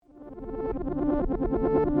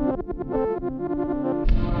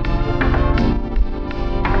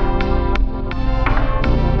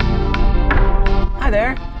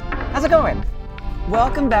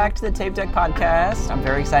Welcome back to the Tape Deck Podcast. I'm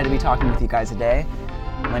very excited to be talking with you guys today.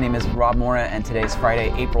 My name is Rob Mora, and today is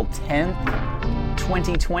Friday, April 10th,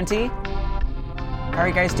 2020. How are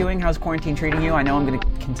you guys doing? How's quarantine treating you? I know I'm going to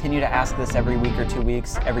continue to ask this every week or 2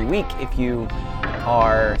 weeks, every week, if you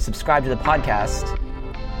are subscribed to the podcast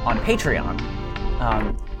on Patreon.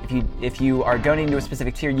 If you are donating to a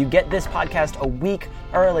specific tier, you get this podcast a week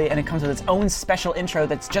early, and it comes with its own special intro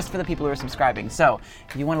that's just for the people who are subscribing. So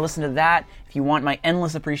if you want to listen to that, if you want my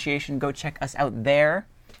endless appreciation, go check us out there.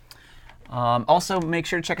 Also, make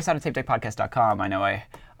sure to check us out at tapedeckpodcast.com. I know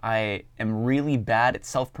I am really bad at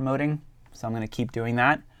self-promoting, so I'm going to keep doing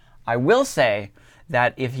that. I will say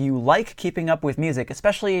that if you like keeping up with music,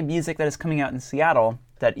 especially music that is coming out in Seattle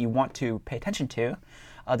that you want to pay attention to,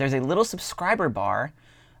 there's a little subscriber bar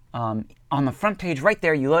on the front page right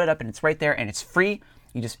there. You load it up and it's right there and it's free.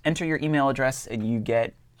 You just enter your email address and you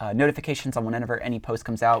get notifications on whenever any post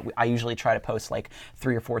comes out. I usually try to post like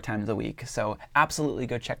 3 or 4 times a week, so absolutely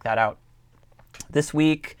go check that out. This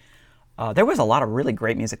week, there was a lot of really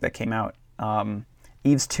great music that came out.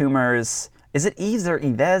 Yves Tumor's, is it Yves or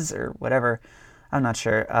Yves or whatever? I'm not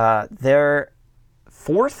sure. Their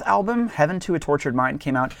 4th album, Heaven to a Tortured Mind,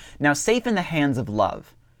 came out. Now, Safe in the Hands of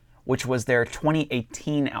Love, which was their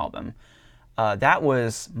 2018 album. That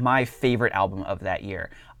was my favorite album of that year.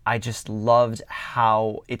 I just loved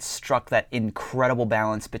how it struck that incredible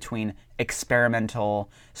balance between experimental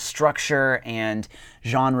structure and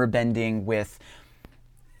genre bending with...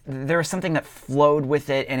 There was something that flowed with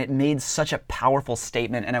it, and it made such a powerful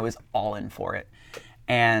statement, and I was all in for it.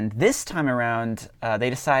 And this time around, they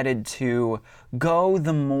decided to go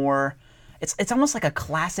the more... It's almost like a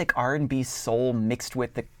classic R&B soul mixed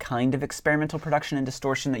with the kind of experimental production and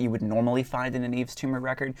distortion that you would normally find in an Yves Tumor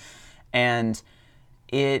record. And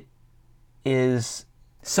it is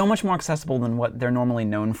so much more accessible than what they're normally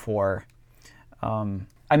known for.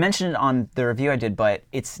 I mentioned it on the review I did, but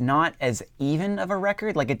it's not as even of a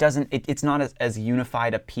record. Like, it's not as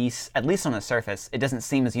unified a piece, at least on the surface. It doesn't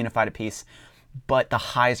seem as unified a piece, but the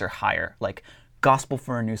highs are higher. Like Gospel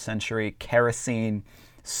for a New Century, Kerosene,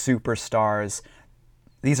 Superstars.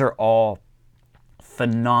 These are all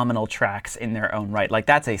phenomenal tracks in their own right. Like,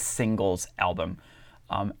 that's a singles album.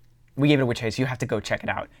 We gave it a witch haze. You have to go check it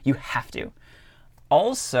out. You have to.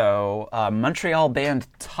 Also, Montreal band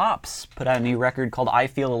Tops put out a new record called I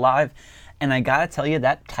Feel Alive, and I gotta tell you,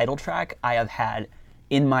 that title track I have had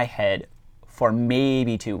in my head for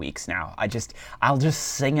maybe 2 weeks now. I'll just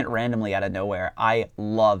sing it randomly out of nowhere. I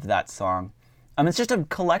love that song. It's just a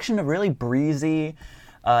collection of really breezy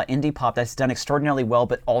indie pop that's done extraordinarily well,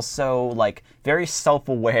 but also like very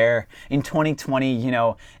self-aware. In 2020,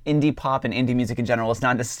 indie pop and indie music in general is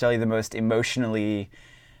not necessarily the most emotionally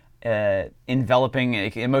enveloping,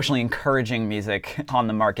 emotionally encouraging music on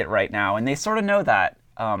the market right now, and they sort of know that,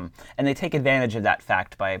 and they take advantage of that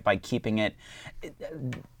fact by keeping it.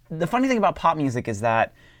 The funny thing about pop music is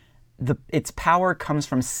that its power comes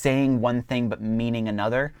from saying one thing but meaning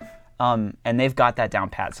another. And they've got that down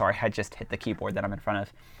pat. Sorry, I just hit the keyboard that I'm in front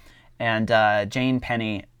of. And Jane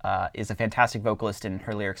Penny is a fantastic vocalist, and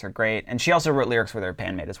her lyrics are great. And she also wrote lyrics with her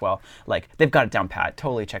bandmate as well. Like, they've got it down pat.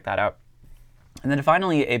 Totally check that out. And then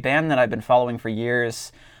finally, a band that I've been following for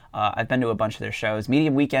years. I've been to a bunch of their shows.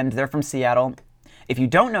 Medium Weekend, they're from Seattle. If you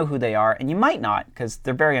don't know who they are, and you might not, because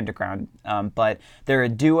they're very underground, but they're a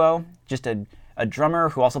duo, just a drummer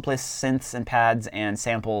who also plays synths and pads and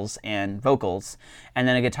samples and vocals, and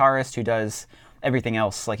then a guitarist who does everything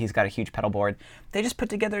else, like he's got a huge pedal board. They just put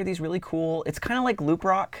together these really cool, it's kind of like loop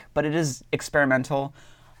rock, but it is experimental.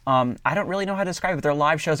 I don't really know how to describe it. Their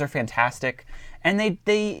live shows are fantastic, and they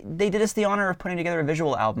did us the honor of putting together a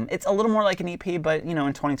visual album. It's a little more like an EP, but in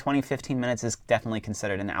 2020, 15 minutes is definitely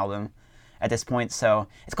considered an album at this point. So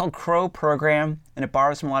it's called Crow Program, and it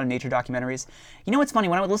borrows from a lot of nature documentaries. What's funny?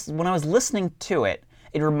 When I was listening to it,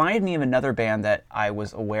 it reminded me of another band that I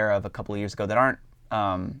was aware of a couple of years ago that aren't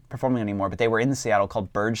performing anymore, but they were in Seattle,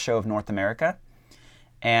 called Bird Show of North America.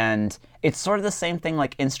 And it's sort of the same thing,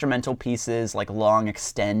 like instrumental pieces, like long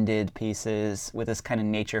extended pieces with this kind of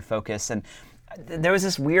nature focus. And there was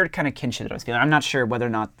this weird kind of kinship that I was feeling. I'm not sure whether or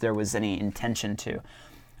not there was any intention to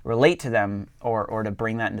relate to them or to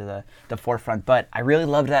bring that into the forefront, but I really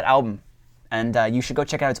loved that album, and you should go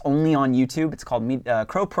check it out. It's only on YouTube. It's called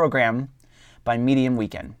Crow Program by Medium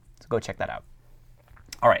Weekend, so go check that out.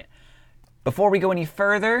 All right, before we go any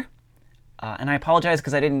further, and I apologize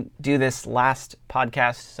because I didn't do this last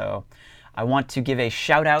podcast, so I want to give a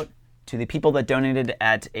shout out to the people that donated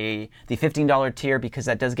at the $15 tier, because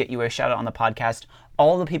that does get you a shout out on the podcast.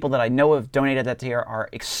 All the people that I know have donated that tier are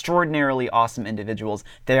extraordinarily awesome individuals.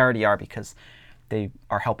 They already are, because they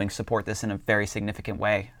are helping support this in a very significant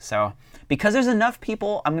way. So because there's enough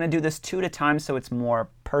people, I'm going to do this 2 at a time so it's more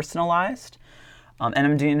personalized. And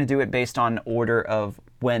I'm going to do it based on order of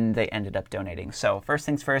when they ended up donating. So first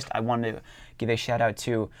things first, I wanted to give a shout out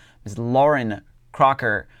to Ms. Lauren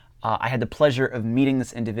Crocker. I had the pleasure of meeting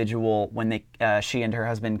this individual when she and her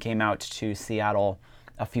husband came out to Seattle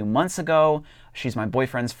a few months ago. She's my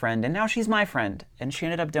boyfriend's friend, and now she's my friend. And she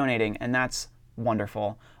ended up donating, and that's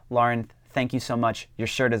wonderful. Lauren, thank you so much. Your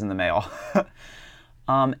shirt is in the mail.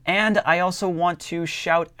 And I also want to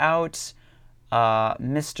shout out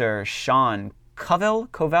Mr. Sean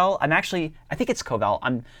Covell. I think it's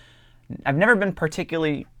Covell. I've never been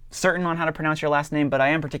particularly certain on how to pronounce your last name, but I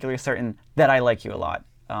am particularly certain that I like you a lot.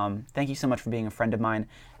 Thank you so much for being a friend of mine.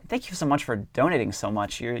 Thank you so much for donating so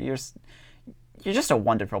much. You're just a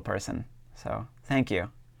wonderful person. So thank you.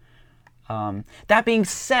 That being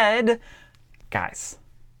said, guys,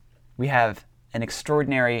 we have an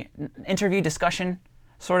extraordinary interview discussion,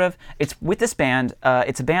 sort of. It's with this band.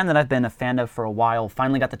 It's a band that I've been a fan of for a while.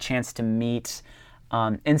 Finally got the chance to meet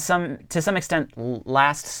to some extent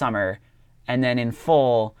last summer, and then in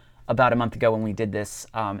full about a month ago when we did this.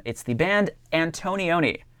 It's the band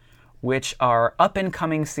Antonioni, which are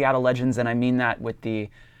up-and-coming Seattle legends, and I mean that with the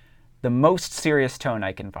most serious tone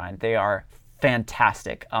I can find. They are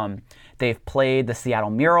fantastic. They've played the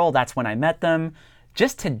Seattle Mural. That's when I met them.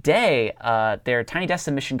 Just today, their Tiny Desk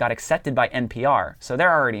submission got accepted by NPR, so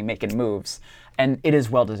they're already making moves. And it is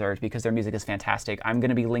well-deserved because their music is fantastic. I'm going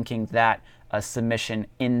to be linking that submission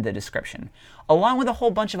in the description, along with a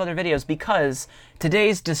whole bunch of other videos, because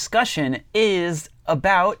today's discussion is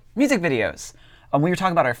about music videos. We were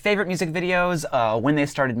talking about our favorite music videos, when they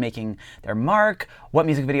started making their mark, what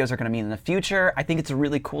music videos are going to mean in the future. I think it's a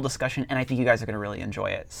really cool discussion, and I think you guys are going to really enjoy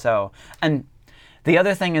it. So, and the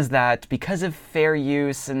other thing is that because of fair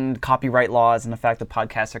use and copyright laws and the fact that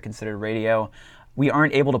podcasts are considered radio, we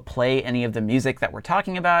aren't able to play any of the music that we're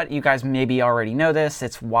talking about. You guys maybe already know this.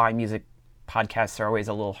 It's why music podcasts are always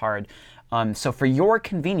a little hard. So for your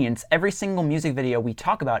convenience, every single music video we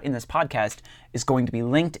talk about in this podcast is going to be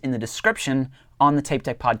linked in the description on the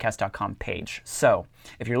tapedeckpodcast.com page. So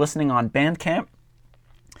if you're listening on Bandcamp,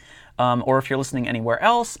 or if you're listening anywhere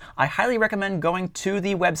else, I highly recommend going to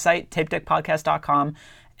the website, tapedeckpodcast.com,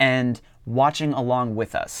 and watching along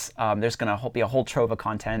with us. There's going to be a whole trove of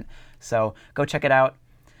content, so go check it out.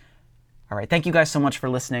 All right, thank you guys so much for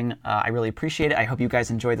listening. I really appreciate it. I hope you guys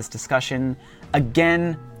enjoy this discussion.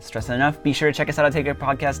 Again, stressing enough, be sure to check us out at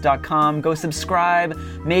tapedeckpodcast.com. Go subscribe,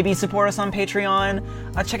 maybe support us on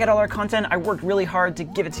Patreon. Check out all our content. I worked really hard to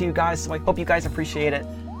give it to you guys, so I hope you guys appreciate it.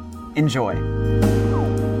 Enjoy.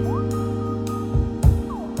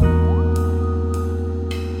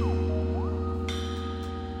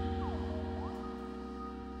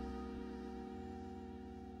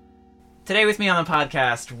 Today with me on the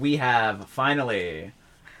podcast, we have, finally,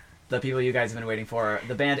 the people you guys have been waiting for,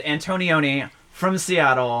 the band Antonioni from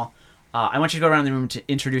Seattle. I want you to go around the room to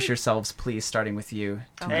introduce yourselves, please, starting with you.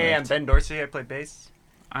 Hey, I'm Ben Dorsey. I play bass.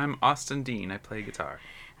 I'm Austin Dean. I play guitar.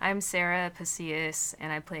 I'm Sarah Pasillas,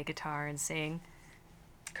 and I play guitar and sing.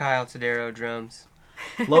 Kyle Tadero, drums.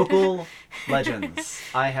 Local legends.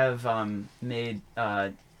 I have made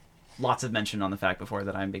lots of mention on the fact before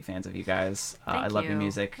that I'm big fans of you guys. I love your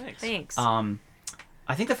music. Thanks.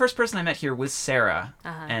 I think the first person I met here was Sarah,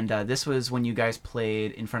 Uh-huh. and this was when you guys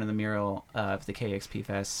played in front of the mural of the KXP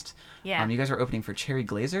Fest. Yeah. You guys were opening for Cherry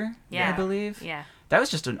Glazer, Yeah. I believe. Yeah. That was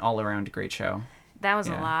just an all-around great show. That was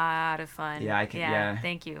Yeah. a lot of fun. Yeah, yeah.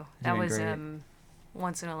 Thank you. That Doing was great.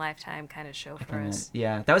 once in a lifetime kind of show for us.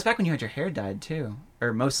 Yeah, that was back when you had your hair dyed too,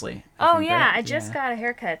 or mostly. I Oh think, yeah, right? I just got a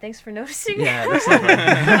haircut. Thanks for noticing. Yeah, that's lovely. But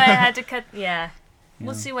I had to cut. Yeah. Yeah.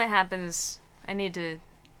 We'll see what happens. I need to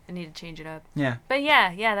change it up. Yeah, But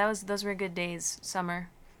yeah, those were good days. Summer.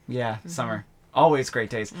 yeah, Mm-hmm. summer. Always great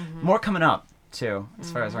days. More coming up too,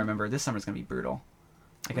 as far as I remember. This summer's gonna be brutal.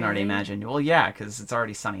 I can already Really? imagine. Well, yeah, because it's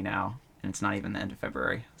already sunny now, and it's not even the end of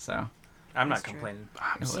February, so. I'm not That's true. complaining.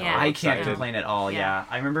 I'm so Yeah. I can't excited. complain at all. Yeah. Yeah,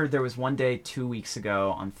 I remember there was one day 2 weeks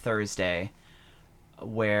ago on Thursday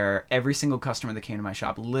where every single customer that came to my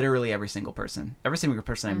shop, literally every single person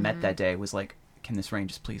I met that day was like, "Can this rain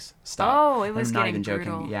just please stop?" Oh, it was I'm not getting even joking.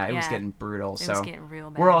 brutal. Yeah, it was Yeah. getting brutal. It So was getting real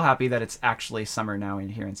bad. we're all happy that it's actually summer now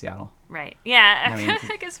here in Seattle. Right. Yeah. I mean,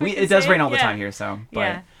 I guess we can it does say rain all the yeah. time here, so. But,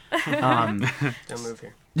 Yeah. Don't move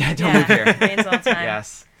here. yeah, don't Yeah, move here. it rains all the time.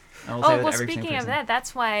 Yes. I will say Oh that well, every speaking single of person.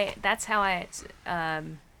 that, that's how I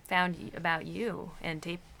found about you and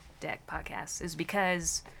Tape Deck Podcast is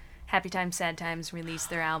because Happy Times Sad Times released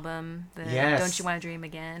their album, the Yes. Don't You Want to Dream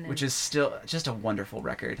Again, and Which is still just a wonderful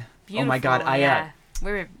record. Oh my God! beautiful, yeah.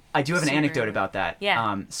 I do have an super- anecdote about that.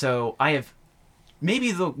 Yeah. So I have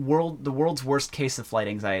maybe the world's worst case of flight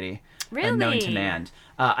anxiety. Really? Known to man.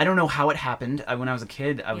 I don't know how it happened. When I was a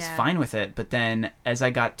kid, I was Yeah. fine with it. But then as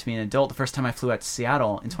I got to be an adult, the first time I flew out to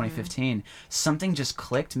Seattle Mm-hmm. in 2015, something just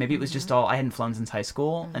clicked. Maybe it was just all, I hadn't flown since high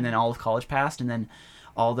school, and then all of college passed, and then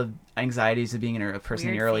all the anxieties of being a person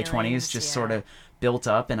in Weird your early feelings, 20s just yeah. sort of built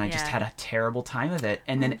up, and I just Yeah. had a terrible time of it.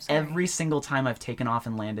 And I'm then sorry. every single time I've taken off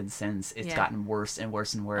and landed since, it's Yeah. gotten worse and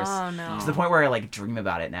worse and worse. Oh, no. To the point where I like dream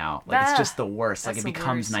about it now. Like it's Ah, just the worst. Like that's it the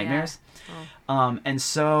becomes worst, yeah. nightmares. Oh. And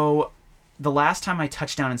so the last time I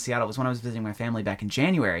touched down in Seattle was when I was visiting my family back in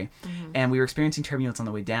January, Mm-hmm. and we were experiencing turbulence on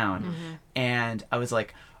the way down, and I was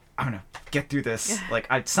like, I'm gonna get through this. Like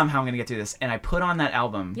somehow I'm gonna get through this, and I put on that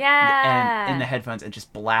album, Yeah. and in the headphones, and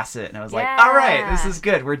just blast it, and I was like, Yeah. all right, this is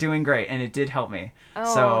good. We're doing great, and it did help me.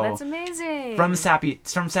 Oh, so that's amazing. from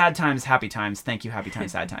sad times, happy times. Thank you, happy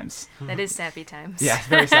times, sad times. That is sappy times. Yeah,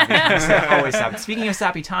 very sappy times. Always sappy. Speaking of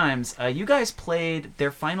sappy times, you guys played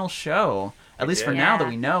their final show, at least for did. now Yeah. that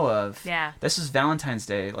we know of. Yeah. This was Valentine's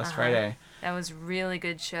Day, last Friday. That was a really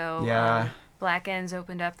good show. Yeah. Black Ends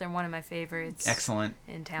opened up. They're one of my favorites. Excellent.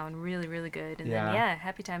 In town. Really, really good. And Yeah. then,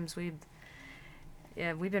 Happy Times, we've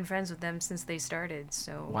been friends with them since they started.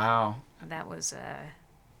 So Wow. that was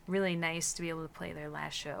really nice to be able to play their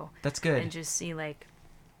last show. That's good. And just see, like,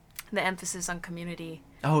 the emphasis on community.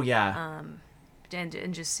 Oh, yeah.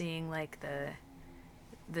 And just seeing, like,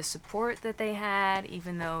 the support that they had,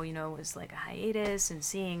 even though, it was like a hiatus, and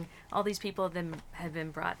seeing all these people that have been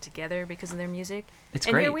brought together because of their music. It's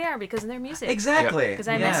and great. here we are because of their music. Exactly. Because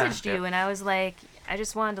I Yeah. messaged you and I was like, I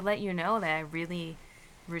just wanted to let you know that I really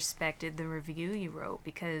respected the review you wrote,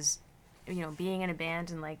 because, being in a band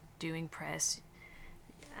and like doing press,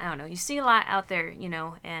 I don't know, you see a lot out there,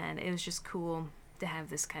 and it was just cool to have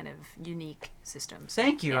this kind of unique system. So,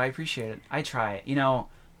 Thank you. yeah. I appreciate it. I try.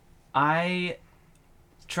 I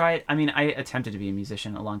tried. I mean, I attempted to be a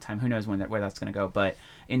musician a long time. Who knows where that's going to go? But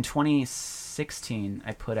in 2016,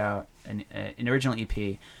 I put out an original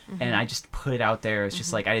EP, and I just put it out there. It's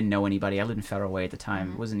just like I didn't know anybody. I lived in Federal Way at the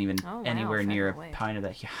time. It wasn't even Oh, wow, anywhere near Federal Way. Pine of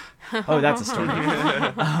that. Yeah. Oh, that's a story.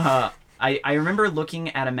 I remember looking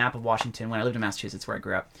at a map of Washington when I lived in Massachusetts, where I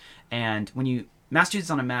grew up, and Massachusetts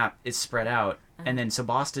on a map is spread out, and then so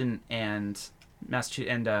Boston and Massachusetts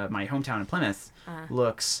and my hometown in Plymouth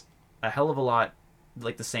looks a hell of a lot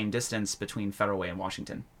like the same distance between Federal Way and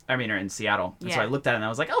Washington. I mean, or in Seattle. And so Yeah. I looked at it and I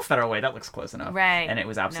was like, oh, Federal Way, that looks close enough. Right. And it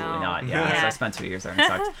was absolutely No. not. Yeah. Yeah. So I spent 2 years there and it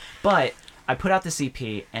sucked. But I put out this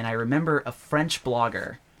EP, and I remember a French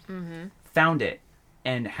blogger found it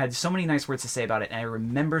and had so many nice words to say about it. And I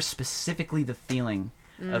remember specifically the feeling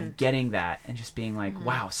of getting that and just being like,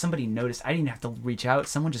 wow, somebody noticed. I didn't even have to reach out.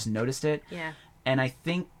 Someone just noticed it. Yeah. And I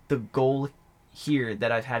think the goal here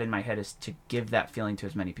that I've had in my head is to give that feeling to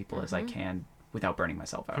as many people as I can without burning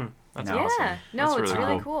myself out. That's You know? awesome. Yeah. No, That's it's really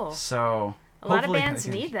really cool. cool. So A lot of hopefully- bands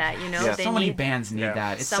need that, Yeah, They so many need bands need Yeah.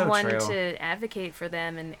 that. It's someone so true. to advocate for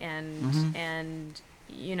them and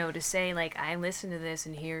to say, like, I listen to this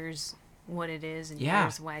and here's what it is and Yeah.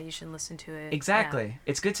 here's why you should listen to it. Exactly.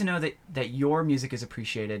 It's good to know that your music is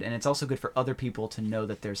appreciated, and it's also good for other people to know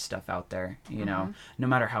that there's stuff out there, no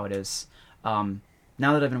matter how it is.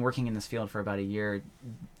 Now that I've been working in this field for about a year,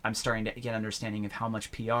 I'm starting to get understanding of how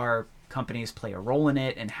much PR companies play a role in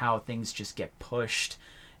it and how things just get pushed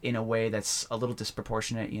in a way that's a little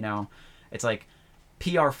disproportionate, It's like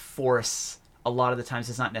PR force a lot of the times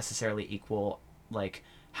does not necessarily equal like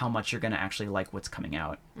how much you're going to actually like what's coming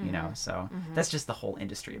out, so that's just the whole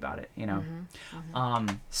industry about it,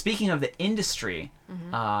 Speaking of the industry,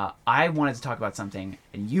 I wanted to talk about something,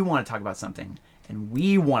 and you want to talk about something, and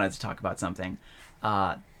we wanted to talk about something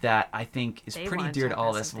that I think is They pretty wanted to dear to talk all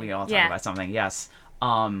of about us. something. We all talk Yeah. about something, yes.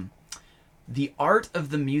 The art of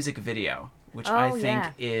the music video, which I Oh, think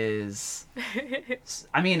yeah. is...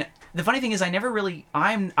 I mean, the funny thing is I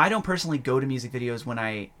don't personally go to music videos when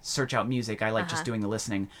I search out music. I like just doing the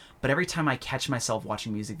listening. But every time I catch myself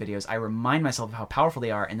watching music videos, I remind myself of how powerful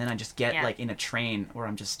they are, and then I just get Yeah. like in a train where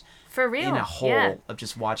I'm just For real. in a hole Yeah. of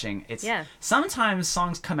just watching. It's Yeah. Sometimes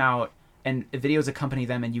songs come out and videos accompany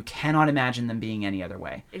them, and you cannot imagine them being any other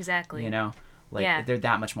way. Exactly. Like Yeah. they're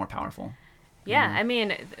that much more powerful. Yeah, I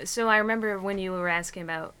mean, so I remember when you were asking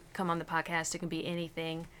about come on the podcast, it can be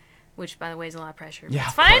anything, which, by the way, is a lot of pressure. But Yeah, it's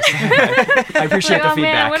of fine. I appreciate Like, the oh, man,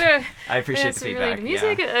 feedback. what a- I appreciate That's the feedback. related to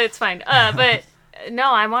music. Yeah. It's fine. But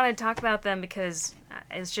no, I want to talk about them because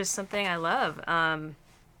it's just something I love,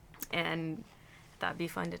 and thought it'd be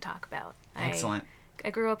fun to talk about. Excellent. I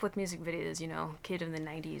grew up with music videos, kid in the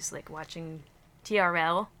 '90s, like watching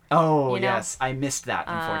TRL. Oh, You know, yes. I missed that,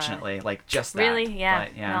 unfortunately. Like, just that. Really? Yeah.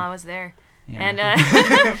 But, yeah. No, I was there. Yeah.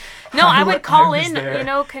 And no, I would call I was in,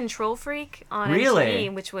 there. Control Freak on Really?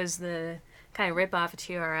 MTV, which was the kind of rip off of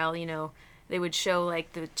TRL. They would show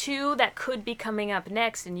like the 2 that could be coming up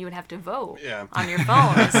next, and you would have to vote Yeah. on your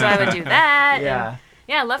phone. And so I would do that. Yeah. And,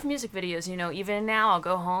 yeah, I love music videos. Even now, I'll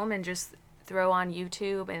go home and just throw on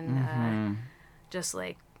YouTube and just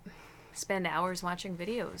like spend hours watching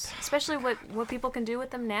videos, especially what people can do with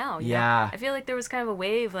them now. Yeah. I feel like there was kind of a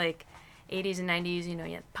wave like 80s and 90s, you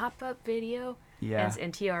had pop-up video Yeah.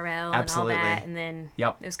 and TRL Absolutely. and all that, and then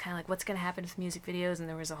Yep. it was kind of like, what's going to happen with music videos, and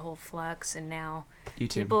there was a whole flux, and now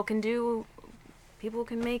YouTube. people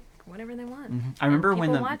can make whatever they want. I remember when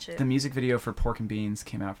people watch it. the music video for Pork and Beans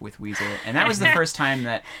came out with Weezer, and that was the first time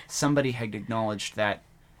that somebody had acknowledged that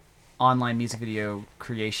online music video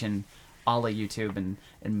creation a la YouTube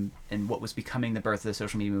and what was becoming the birth of the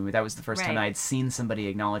social media movement. That was the first time Right. I had seen somebody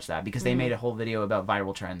acknowledge that, because they made a whole video about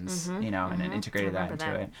viral trends, and then integrated that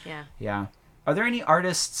into it. Yeah. Yeah. Are there any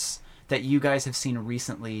artists that you guys have seen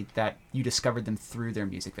recently that you discovered them through their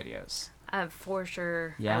music videos? For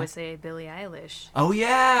sure, Yeah? I would say Billie Eilish. Oh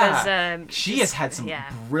yeah, 'Cause, she has had some yeah.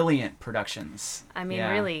 brilliant productions. I mean,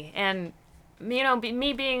 Yeah. really, and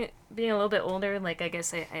me being a little bit older, like I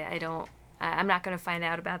guess I don't. I'm not gonna find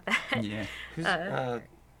out about that. Yeah.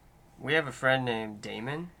 We have a friend named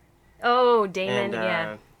Damon. Oh, Damon, And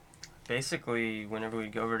yeah. basically, whenever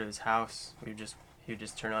we'd go over to his house, he would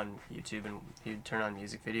just turn on YouTube and he'd turn on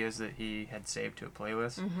music videos that he had saved to a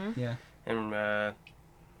playlist. Yeah. And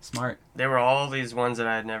Smart. there were all these ones that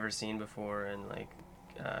I had never seen before, and like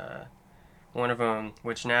one of them,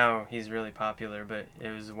 which now he's really popular, but it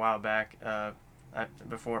was a while back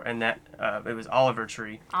before, and that it was Oliver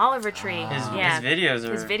Tree. Oliver Tree. His yeah. videos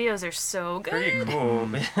are His videos are so good. pretty cool.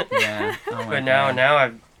 Yeah. Oh my But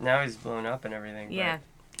God. now he's blown up and everything. Yeah.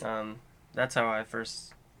 But, that's how I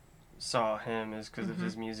first saw him, is because of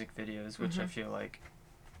his music videos, which I feel like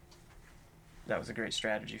that was a great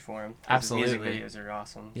strategy for him. 'Cause his Absolutely. music videos are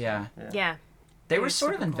awesome. Yeah. Yeah. They were They're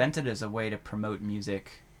sort of super cool. invented as a way to promote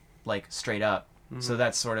music, like straight up. So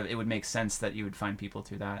that's sort of, it would make sense that you would find people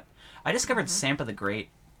through that. I discovered Sampa the Great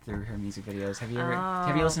through her music videos. Have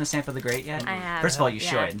you listened to Sampa the Great yet? I have. First of all, you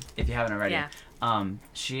Yeah. should, if you haven't already. Yeah.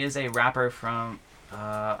 She is a rapper from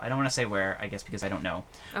I don't want to say where, I guess, because I don't know.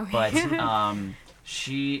 Okay. But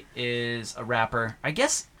she is a rapper. I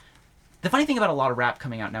guess the funny thing about a lot of rap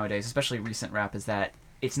coming out nowadays, especially recent rap, is that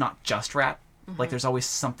it's not just rap. Like there's always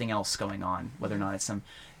something else going on, whether or not it's some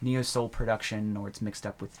neo soul production or it's mixed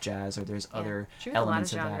up with jazz or there's other Sure,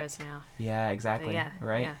 elements a lot of of that. genres now. Yeah, exactly. Yeah,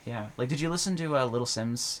 Right? Yeah. Like, did you listen to Little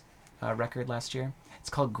Sim's record last year? It's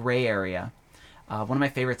called Gray Area. One of my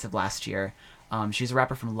favorites of last year. She's a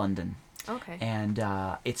rapper from London. Okay. And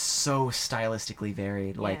it's so stylistically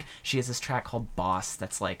varied. Like, Yeah. she has this track called Boss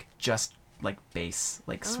that's like just like bass,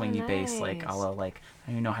 like swingy bass, like a nice. la, like, I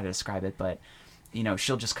don't even know how to describe it, but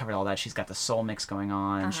she'll just cover all that. She's got the soul mix going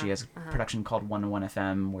on. She has a production called 101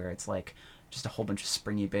 FM where it's like just a whole bunch of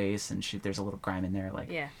springy bass, and there's a little grime in there. Like,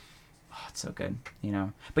 Yeah. oh, it's so good,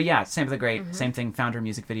 But yeah, Sam the Great, same thing. Found her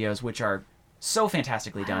music videos, which are so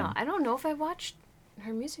fantastically Wow, done. I don't know if I watched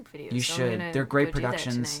her music videos. You so I'm should. gonna They're great go do that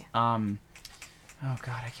productions. tonight. Oh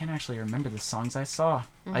god, I can't actually remember the songs I saw.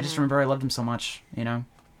 I just remember I loved them so much.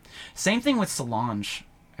 Same thing with Solange.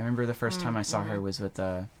 I remember the first time I saw her was with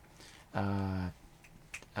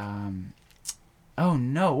oh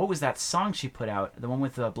no, what was that song she put out? The one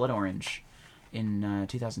with Blood Orange in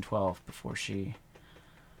 2012 before she.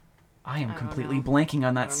 I am don't completely know. blanking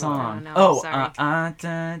on that I don't song. know. Oh, Sorry. I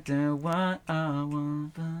don't do what I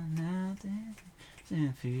want, but nothing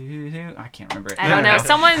if you do. I can't remember it. I don't know.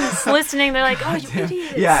 Someone's listening. They're like, "Oh, you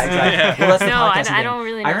idiots!" Yeah, exactly. Well, that's the No, podcast I again. don't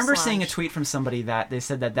really I know remember seeing a Solange. tweet from somebody that they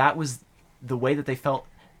said that was the way that they felt.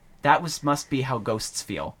 That must be how ghosts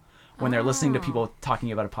feel when they're listening to people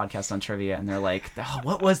talking about a podcast on trivia, and they're like, "Oh,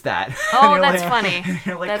 what was that?" Oh, And you're that's funny.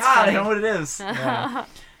 You're like, That's God, funny. I know what it is. Yeah.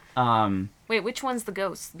 Wait, which one's the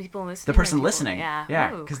ghost? The people listening. The or person people- listening. Yeah.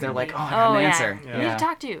 Yeah, Ooh, because they're like, creepy. "Oh, I got an yeah. answer." We Yeah. need to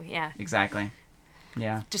talk to you. Yeah. Exactly.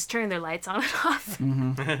 Yeah. Just turn their lights on and off.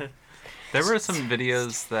 There were some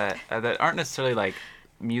videos that aren't necessarily like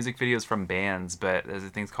music videos from bands, but there's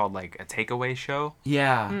things called like a takeaway show.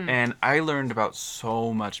 Yeah. And I learned about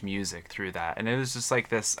so much music through that. And it was just like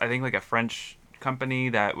this, I think like a French company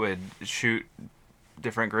that would shoot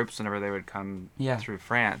different groups whenever they would come Yeah. through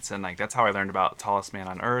France. And like that's how I learned about Tallest Man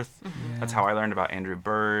on Earth. That's how I learned about Andrew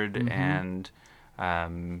Bird and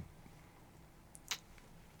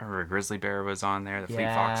I remember Grizzly Bear was on there. The Fleet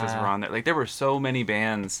Foxes were on there. Like there were so many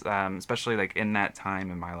bands, especially like in that time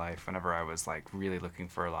in my life, whenever I was like really looking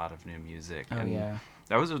for a lot of new music. Oh, and yeah.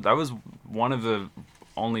 that was one of the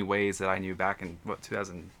only ways that I knew back in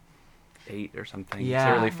 2000. 8 or something Yeah.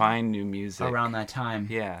 to really find new music. Around that time.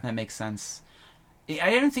 Yeah. That makes sense. I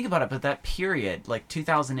didn't think about it, but that period, like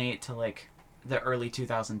 2008 to like the early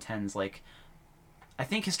 2010s, like I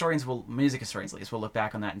think music historians at least, will look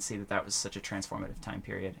back on that and see that that was such a transformative time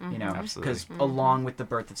period, you know? Absolutely. Because along with the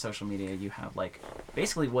birth of social media, you have like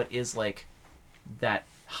basically what is like that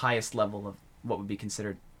highest level of what would be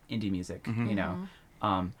considered indie music, you know?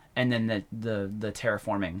 And then the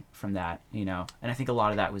terraforming from that, you know? And I think a lot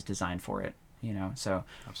of that was designed for it, you know? So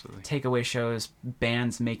Absolutely. takeaway shows,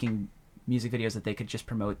 bands making music videos that they could just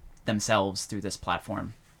promote themselves through this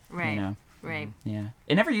platform. Right. You know? Right. Yeah.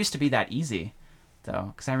 It never used to be that easy,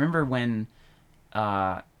 though, because I remember when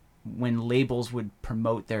labels would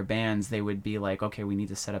promote their bands, they would be like, okay, we need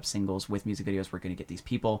to set up singles with music videos. We're going to get these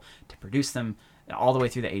people to produce them all the way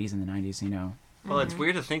through the 80s and the 90s, you know? Well, it's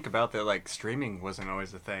weird to think about that, like, streaming wasn't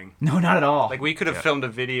always a thing. No, not at all. Like, we could have filmed a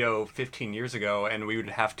video 15 years ago, and we would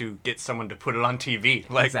have to get someone to put it on TV.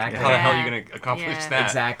 Like, Exactly. how the hell are Yeah. you going to accomplish Yeah. that?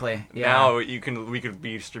 Exactly. Yeah. Now, we could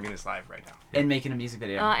be streaming this live right now. And making a music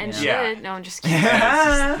video. And you know? Yeah. should. No, I'm just kidding. It's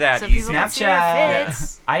just that So easy. people can see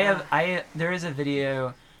Snapchat. our fits. There is a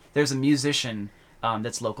video. There's a musician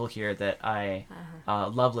that's local here that I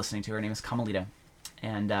love listening to. Her name is Kamalita,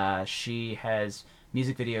 and she has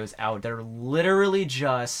music videos out that are literally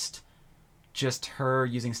just her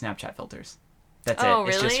using Snapchat filters. That's Oh, it.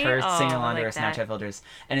 It's just really? her Oh, singing I along to her like that. Snapchat filters,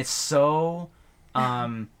 and it's so.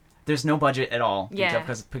 There's no budget at all Yeah.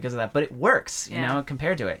 because of that, but it works, you Yeah. know,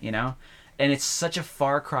 compared to it, you know. And it's such a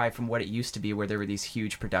far cry from what it used to be, where there were these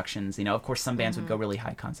huge productions. You know, of course, some bands would go really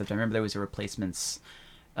high concept. I remember there was a Replacements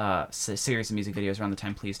series of music videos around the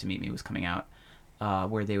time "Pleased to Meet Me" was coming out,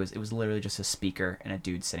 where it was literally just a speaker and a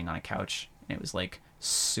dude sitting on a couch, and it was like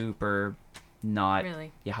super not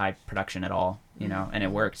Really? high production at all, you know, and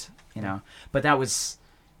it worked, you know. But that was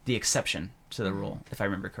the exception to the rule, if I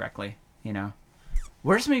remember correctly, you know.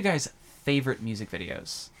 What are some of you guys' favorite music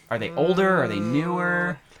videos? Are they older? Are they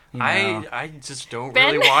newer? You know? I just don't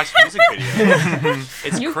Ben? really watch music videos.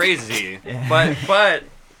 It's crazy. But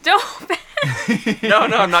Don't. no,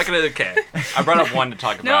 I'm not gonna. Okay, I brought up one to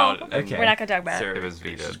talk No. about. Okay. We're not gonna talk about it. Sarah It was just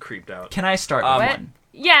vetoed. creeped out. Can I start with What? one? I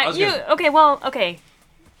Yeah, was you. gonna- Okay, well, okay.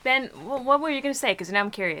 Ben, what were you gonna say? Because now I'm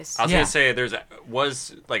curious. I was Yeah. gonna say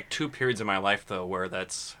was like 2 periods in my life though where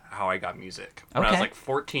that's how I got music. When I was Okay. like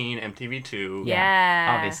 14, MTV2.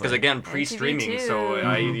 Yeah. obviously. Because again, pre-streaming, so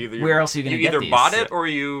I either Where else are you gonna get either these? bought it or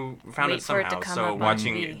you found Wait it for it to somehow. come So up on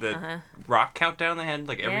watching TV. the rock countdown they had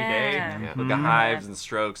like every day, Yeah. with the Hives and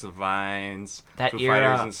Strokes, the Vines, That Foo era.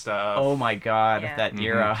 Fighters and stuff. Oh my god, Yeah. that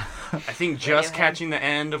era. I think just Radiohead. catching the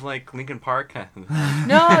end of like Linkin Park.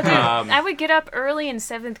 No, dude, Um, I would get up early in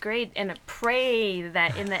 7th grade and pray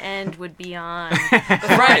that in the end would be on before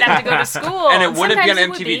I'd have to go to school. and it would have been sometimes on it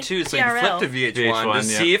would be MTV2, so you TRL. flipped to VH1 VH1, to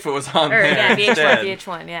yeah. see if it was on Or there yeah, VH1, instead.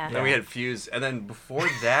 VH1, yeah. Then we had Fuse, and then before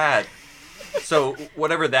that, so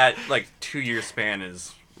whatever that like 2-year span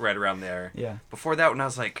is, right around there. Yeah. Before that, when I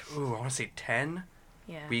was like, ooh, I want to say 10,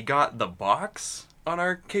 Yeah. we got the box on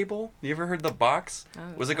our cable. You ever heard the box?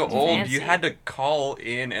 Oh, It was like sounds old. fancy. You had to call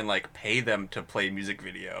in and like pay them to play music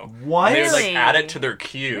video. What? And they would like Really? add it to their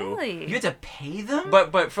queue. Really? You had to pay them?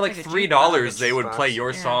 But for like Like a $3, jukebox. they would play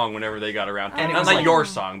your Yeah. song whenever they got around. And it Not was like like- your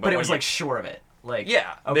song, but but it when was you- like sure of it. Like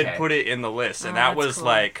yeah, okay. they'd put it in the list, and Oh, that that's was cool.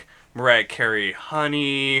 like Mariah Carey,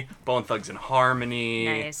 Honey, Bone Thugs and Harmony.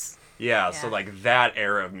 Nice. Yeah, Yeah. so like that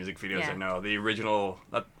era of music videos, Yeah. I know the original,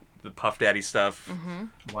 the Puff Daddy stuff.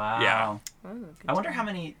 Wow. Yeah. Ooh, good I wonder job. how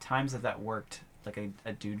many times have that worked. Like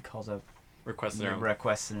a dude calls up Request their own.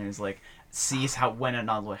 requests and is like sees how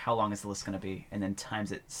long is the list going to be, and then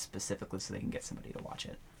times it specifically so they can get somebody to watch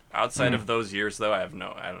it. Outside of those years, though, I don't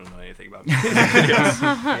know anything about music videos,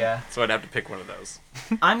 Yeah. so I'd have to pick one of those.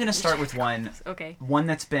 I'm going to start with one Okay.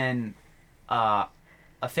 that's been a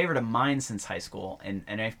favorite of mine since high school, and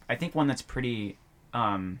I think one that's pretty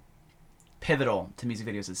pivotal to music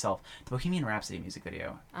videos itself. The Bohemian Rhapsody music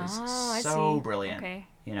video is Oh, I so see. brilliant. Okay.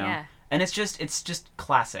 You know, Yeah. and it's just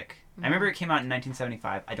classic. I remember it came out in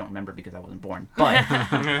 1975. I don't remember because I wasn't born, but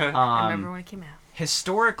I remember when it came out.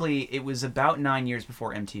 historically, it was about 9 years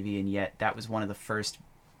before MTV, and yet that was one of the first,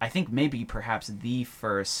 I think maybe perhaps the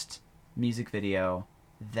first music video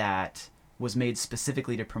that was made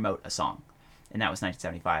specifically to promote a song, and that was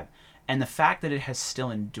 1975. And the fact that it has still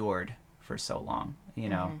endured for so long, you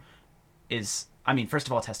know, is, I mean, first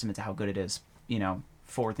of all, a testament to how good it is, you know,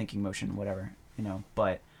 forward-thinking motion, whatever, you know,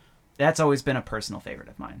 but that's always been a personal favorite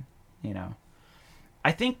of mine, you know.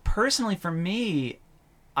 I think personally for me,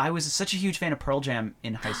 I was such a huge fan of Pearl Jam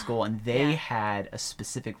in high school, and they had a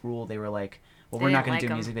specific rule. They were like, well, They we're not didn't going to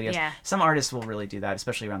do like music 'em. videos. Yeah. Some artists will really do that,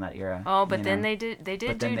 especially around that era. Oh, but you then know? they did But do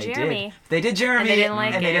then Jeremy. They did Jeremy, And they didn't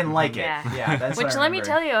like and it. they didn't like it. Yeah. Yeah, that's Which what I let me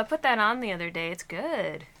remember. tell you, I put that on the other day. It's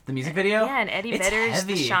good. The music video? Yeah, and Eddie It's Vedder's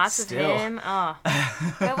heavy, shots still. of him. Oh,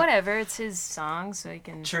 but whatever. It's his song, so he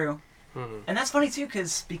can. True. And that's funny too,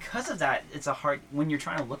 because of that, it's a hard when you're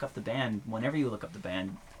trying to look up the band. Whenever you look up the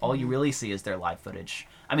band, all you really see is their live footage.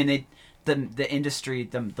 I mean, the industry,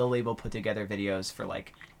 the label put together videos for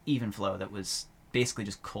like Even Flow that was basically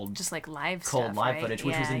just cold Just live live stuff, right? footage,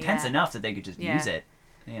 which was Yeah, intense yeah. enough that they could just Yeah. use it.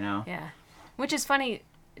 You know. Yeah, which is funny.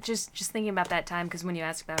 Just thinking about that time, because when you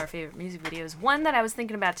asked about our favorite music videos, one that I was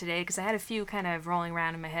thinking about today, because I had a few kind of rolling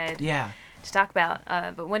around in my head. Yeah. To talk about,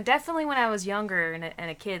 but definitely when I was younger and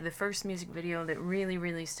a kid, the first music video that really,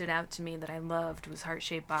 really stood out to me that I loved was Heart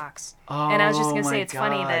Shaped Box. And I was just Oh gonna say my it's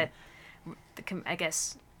funny God. that, I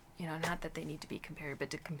guess, not that they need to be compared, but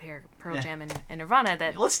to compare Pearl Jam and Nirvana,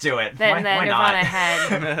 that Let's do it. that, why, that why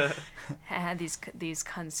Nirvana not? had these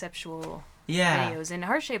conceptual Yeah. videos, and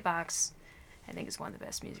Heart Shaped Box, I think, is one of the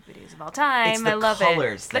best music videos of all time. It's the I love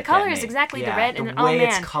colors it. The that get colors, me. exactly. Yeah, The red the and way oh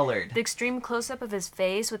it's man, colored. the extreme close up of his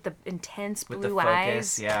face with the intense With blue the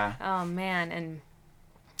focus, eyes. yeah. Oh man,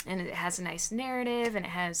 and it has a nice narrative, and it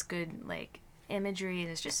has good imagery, and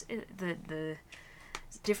it's just the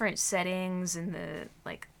different settings and the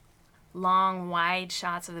long wide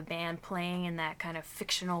shots of the band playing in that kind of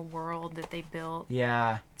fictional world that they built.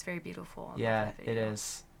 Yeah. It's very beautiful. I love Yeah, that it video.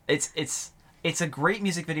 is. It's a great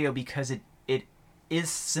music video because it is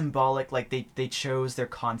symbolic. Like they chose their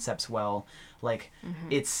concepts well. Like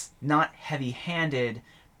it's not heavy-handed,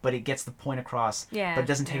 but it gets the point across. Yeah, But it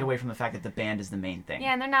doesn't take yeah. away from the fact that the band is the main thing.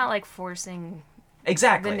 Yeah, and they're not forcing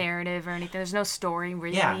Exactly. the narrative or anything. There's no story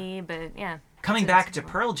really, but yeah. Coming It's- back it's to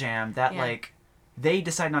cool. Pearl Jam, that Yeah. they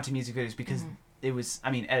decided not to music videos because Mm-hmm. it was.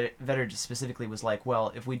 I mean, Vedder specifically was like,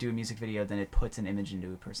 well, if we do a music video, then it puts an image into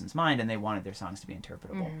a person's mind, and they wanted their songs to be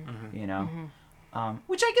interpretable. Mm-hmm. You know,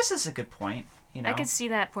 which I guess is a good point. You know, I could see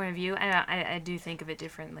that point of view, and I do think of it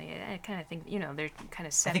differently. I kind of think, they're kind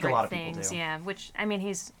of separate think a lot of people things. do. Yeah, which, I mean,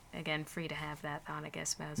 he's, again, free to have that thought, I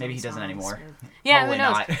guess. About his Maybe own he doesn't songs, anymore. but- Yeah, Probably who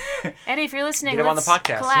knows? not. Eddie, if you're listening, Get him on the let's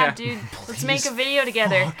podcast, collab, yeah. dude. Let's make a video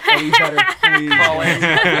together. Oh, you better please.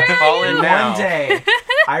 Call in now. One day,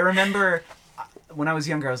 I remember when I was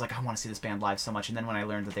younger, I was like, I want to see this band live so much. And then when I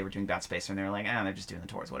learned that they were doing Bat Spacer, and they were like, they're just doing the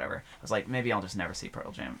tours, whatever. I was like, maybe I'll just never see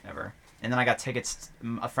Pearl Jam ever. And then I got tickets.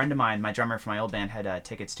 A friend of mine, my drummer from my old band, had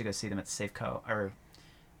tickets to go see them at the Safeco, or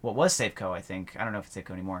what was Safeco, I think. I don't know if it's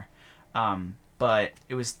Safeco anymore. But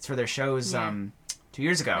it was for their shows Yeah. 2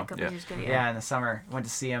 years ago. A couple years ago, Yeah, in the summer. Went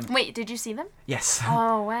to see him. Wait, did you see them? Yes.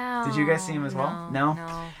 Oh, wow. Did you guys see him as well? No?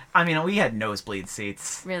 No. I mean, we had nosebleed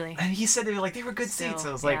seats. Really? And he said they were good Still, seats.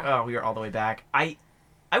 I was like, yeah. oh, we were all the way back. I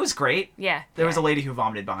was great. Yeah. There was a yeah. lady who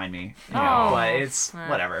vomited behind me, you know, Oh. but it's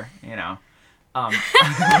whatever, you know.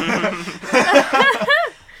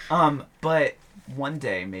 But one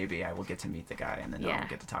day maybe I will get to meet the guy, and then Yeah. I'll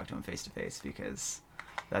get to talk to him face to face, because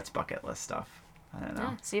that's bucket list stuff. I don't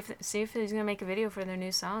know. Yeah, see if he's gonna make a video for their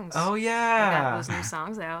new songs. Oh They got yeah. those new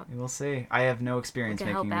songs out. We'll see. I have no We experience can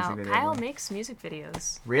making help music out. videos. Kyle makes music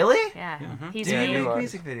videos. Really? Yeah, Mhm. he's Do Yeah, you you really make are.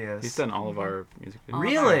 music videos? He's done all of our music videos. All of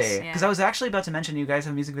Really? ours, yeah. Because I was actually about to mention you guys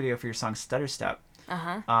have a music video for your song Stutter Step,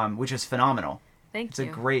 which is phenomenal. Thank It's you. a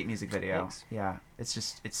great music video. Thanks. Yeah, it's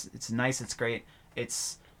just it's nice. It's great.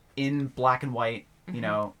 It's in black and white, you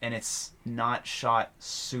know, and it's not shot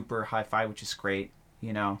super hi-fi, which is great,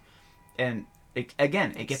 you know. And it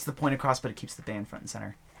gets the point across, but it keeps the band front and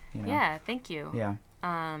center. You know? Yeah, thank you. Yeah.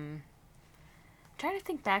 I'm trying to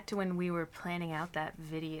think back to when we were planning out that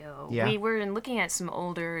video. Yeah. We were looking at some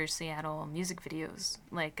older Seattle music videos.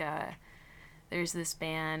 Like, there's this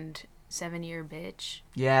band, 7 Year Bitch,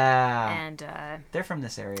 Yeah. and They're from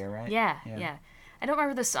this area, right? yeah. I don't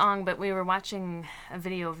remember the song, but we were watching a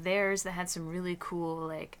video of theirs that had some really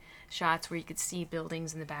cool shots where you could see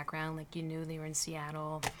buildings in the background, like you knew they were in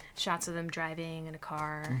Seattle. Shots of them driving in a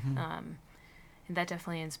car, and that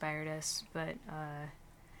definitely inspired us. But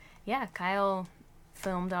yeah, Kyle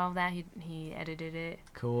filmed all of that. He edited it.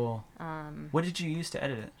 Cool. What did you use to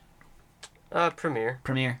edit it? Premiere.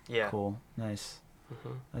 Premiere. Yeah. Cool. Nice.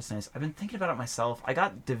 That's nice. I've been thinking about it myself. I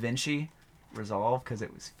got DaVinci Resolve because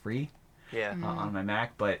it was free. Yeah. On my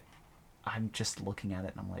Mac, but I'm just looking at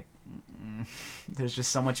it and I'm like, there's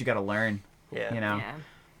just so much you got to learn. Yeah. You know. Yeah.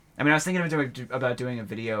 I mean, I was thinking about doing a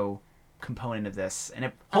video component of this, and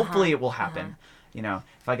hopefully it will happen. You know,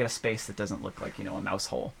 if I get a space that doesn't look like a mouse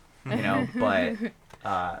hole, you know. But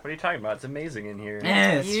What are you talking about? It's amazing in here.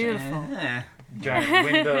 It's beautiful. Giant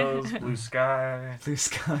windows, blue sky. Blue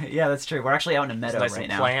sky. Yeah, that's true. We're actually out in a meadow There's nice right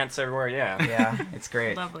little now. plants everywhere. Yeah. Yeah, it's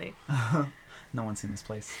great. Lovely. No one's seen this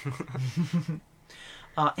place.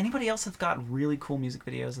 Anybody else have got really cool music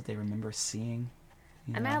videos that they remember seeing?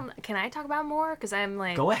 You know? Can I talk about more? Because I'm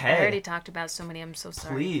like, Go ahead. I already talked about so many. I'm so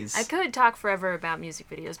sorry. Please. I could talk forever about music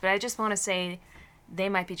videos, but I just want to say, They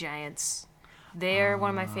Might Be Giants. They're one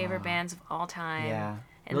of my favorite bands of all time. Yeah,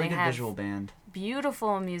 and really they good have visual band.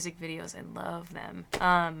 beautiful music videos. I love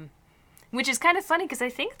them. Which is kind of funny because I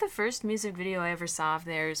think the first music video I ever saw of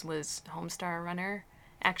theirs was Homestar Runner.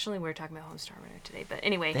 Actually, we were talking about Homestar Runner today, but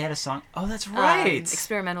anyway. They had a song. Oh, that's right.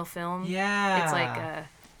 Experimental film. Yeah. It's like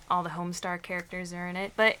all the Homestar characters are in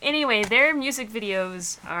it. But anyway, their music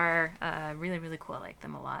videos are really, really cool. I like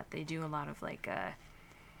them a lot. They do a lot of like...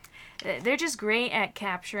 they're just great at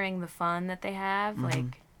capturing the fun that they have.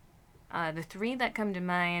 Like, the three that come to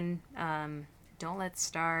mind, Don't Let's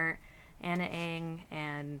Start, Anna Ang,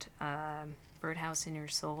 and Birdhouse in Your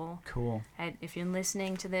Soul. Cool. If you're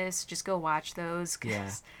listening to this, just go watch those because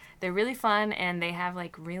Yeah. they're really fun and they have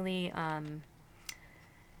like really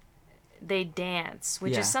they dance,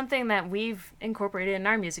 which Yeah. is something that we've incorporated in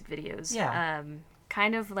our music videos. Yeah.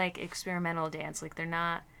 Kind of like experimental dance. Like they're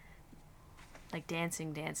not like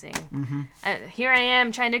dancing. Mm-hmm. Here I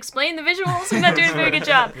am trying to explain the visuals. I'm not doing a very good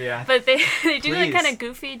job. Yeah. But they do like Please. kind of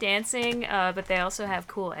goofy dancing, but they also have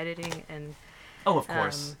cool editing and Oh, of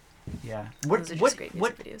course. Yeah. those are just great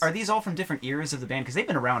music videos. Are these all from different eras of the band? Because they've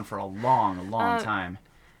been around for a long time.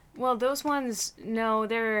 well, those ones, no,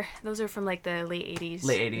 those are from like the late 80s,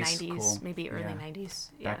 Late 80s, 90s, cool. maybe early Yeah. 90s.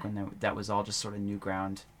 Yeah. Back when that was all just sort of new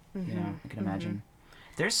ground. You know, I can Mm-hmm. imagine.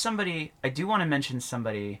 There's somebody, I do want to mention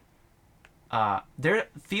somebody, there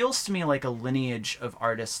feels to me like a lineage of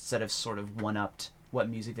artists that have sort of one-upped what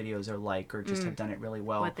music videos are like or just have done it really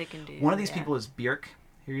well. What they can do. One of these yeah. people is Björk.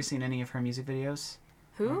 Have you seen any of her music videos?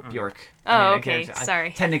 Who? Björk. Oh, I okay, can't-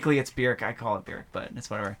 sorry. Technically it's Björk. I call it Björk, but it's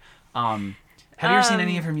whatever. Have you ever seen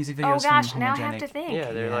any of her music videos Oh gosh, from now I Homogenic? have to think.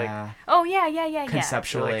 Yeah, they're like Yeah. Oh yeah. they're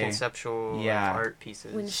Conceptually. like conceptual like, Yeah. art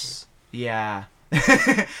pieces. When she- Yeah.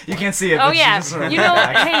 You can't see it. Oh but she yeah. just sort of- You know,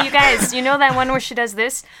 hey you guys, you know that one where she does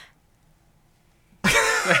this?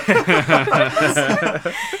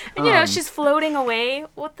 And, you know, she's floating away.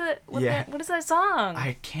 What Yeah. is that song?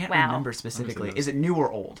 I can't Wow. remember specifically. Is it new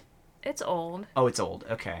or old? It's old. Oh, it's old.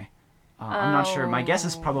 Okay. I'm not sure. My guess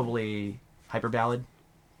is Oh. probably Hyper Ballad.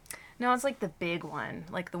 No, it's like the big one,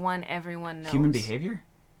 like the one everyone knows. Human Behavior?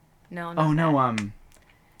 No. Not Oh no, that.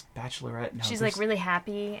 Bachelorette. No, She's there's- like really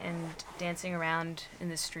happy and dancing around in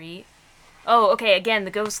the street. Oh, okay. Again, the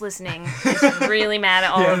ghost listening is really mad at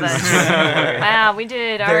all of us. Wow, we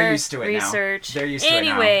did They're our used to it now. research. They're used to it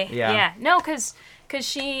now. Anyway, Yeah. no, because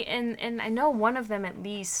she and I know one of them at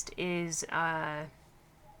least is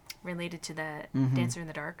related to the Dancer in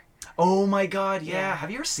the Dark. Oh my God! Yeah. Yeah. Have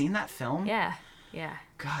you ever seen that film? Yeah.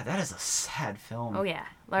 God, that is a sad film. Oh yeah,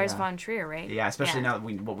 Lars Yeah. von Trier, right? Yeah, especially Yeah. now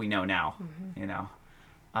that what we know now. Mm-hmm. You know,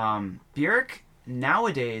 Björk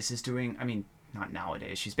nowadays is doing. I mean, not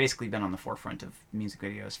nowadays. She's basically been on the forefront of music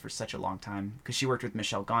videos for such a long time because she worked with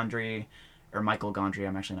Michel Gondry or Michael Gondry.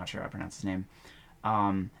 I'm actually not sure how to pronounce his name.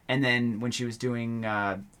 And then when she was doing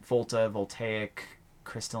Volta, Voltaic,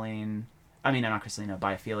 Crystalline, not Crystalline,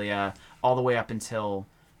 Biophilia, all the way up until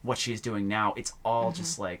what she's doing now, it's all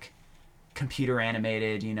just like computer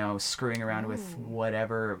animated, you know, screwing around with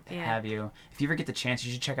whatever Yeah. have you. If you ever get the chance,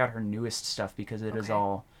 you should check out her newest stuff because it is Okay.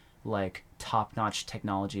 all like top-notch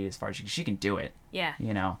technology as far as she can do it, Yeah.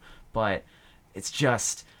 you know, but it's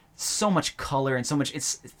just so much color and so much,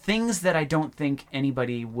 it's things that I don't think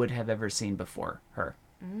anybody would have ever seen before her,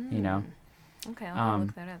 you know. Okay, I'll go Um,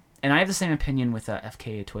 look that up. And I have the same opinion with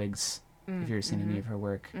FKA Twigs, if you've ever seen any of her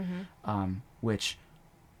work, which,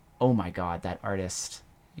 oh my God, that artist,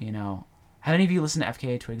 you know. Have any of you listened to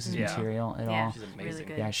FKA Twigs' Yeah. material at Yeah, all? She's really amazing.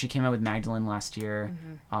 good. Yeah, she came out with Magdalene last year.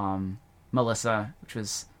 Melissa, which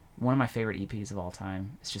was one of my favorite EPs of all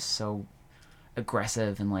time. It's just so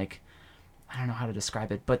aggressive and like, I don't know how to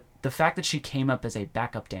describe it, but the fact that she came up as a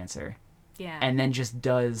backup dancer Yeah. and then just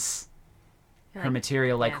does her Like,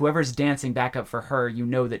 material, like yeah. whoever's dancing backup for her, you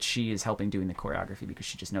know that she is helping doing the choreography because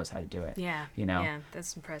she just knows how to do it. Yeah. You know? Yeah,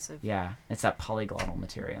 that's impressive. Yeah, it's that polyglottal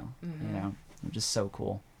material, you know, just so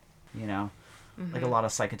cool, you know, Mm-hmm. like a lot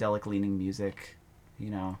of psychedelic leaning music, you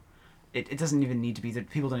know. It doesn't even need to be,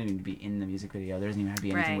 people don't even need to be in the music video. There doesn't even have to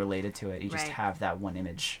be anything Right. related to it. You just Right. have that one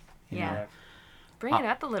image, you Yeah. know. Bring it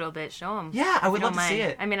up a little bit. Show him. Yeah, I would love to see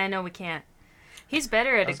it. I mean, I know we can't. He's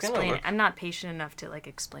better at I was gonna explaining. look- I'm not patient enough to like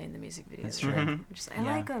explain the music videos. That's true. I'm just like, I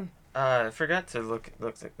Yeah. like them. I forgot to look.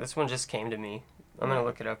 This one just came to me I'm gonna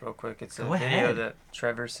look it up real quick. It's a Go video ahead. that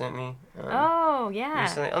Trevor sent me. Oh yeah.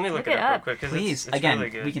 Recently. Let me look Look it up real quick because Please, it's again,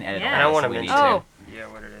 really good. we can edit Yeah. all And I this want to if we need mention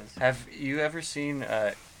Oh. what it is. Have you ever seen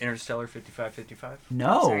Interstellar 5555?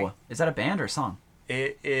 No. Sorry. Is that a band or a song?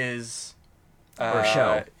 It is Or a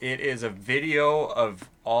show? It is a video of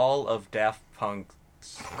all of Daft Punk's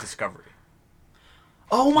discovery.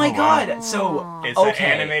 Oh my Oh, wow. god! So It's okay,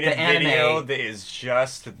 an animated the anime, video that is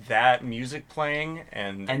just that music playing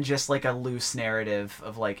and just like a loose narrative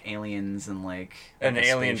of like aliens and like an a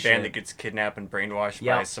alien spaceship. band that gets kidnapped and brainwashed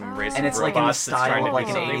Yep. by some Oh. racist And it's like in the robots that's trying style to of, like, do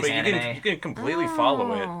an something. 80s But you anime. can completely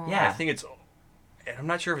follow it. Oh. Yeah. I think it's. I'm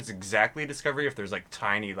not sure if it's exactly Discovery, if there's like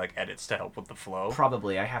tiny like edits to help with the flow.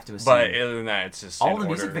 Probably, I have to assume. But other than that, it's just all in the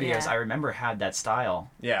music order. videos Yeah. I remember had that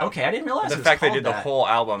style. Yeah. Okay, I didn't realize The it was fact they called did the that. whole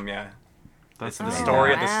album, yeah. That's It's the amazing. story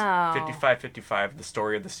Wow. of the 5555, the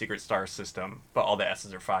story of the secret star system, but all the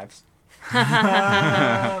S's are 5s.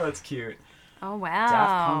 That's cute. Oh Daft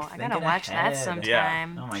wow. Punk I gotta thinking watch ahead. that sometime.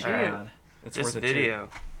 Yeah. Oh my Shoot. god. It's This worth it too. video.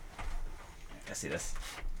 I see this.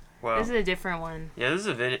 Well, This is a different one. yeah, this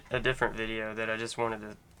is a different video that I just wanted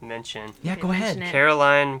to mention. Yeah, Okay, go ahead. mention it.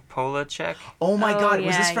 Caroline Polachek. Oh my Oh, god,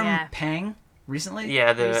 was this yeah, from yeah. Pang recently?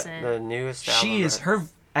 Yeah, Recent. the newest album. She is that- her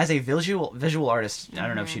as a visual artist. I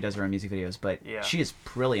don't know if she does her own music videos, but Yeah. she is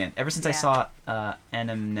brilliant. Ever since I Yeah. saw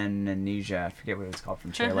Amnesia, I forget what it was called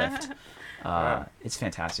from Chairlift. It's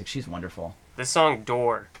fantastic. She's wonderful. The song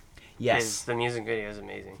Door. Yes. The music video is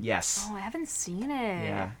amazing. Yes. Oh, I haven't seen it.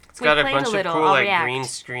 Yeah. It's We got a played bunch little. of cool I'll like react. green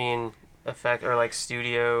screen effect or like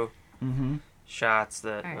studio Mm-hmm. shots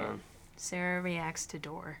that All right. Sarah reacts to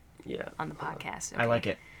Door yeah. on the podcast. I Okay. like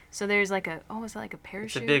it. So there's like a is it like a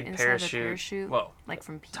parachute big inside parachute. the parachute? Whoa. Like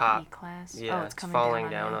from PE Top. class. Yeah, oh, it's coming falling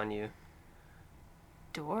down, down you. on you.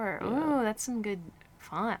 Door. Yeah. Ooh, that's some good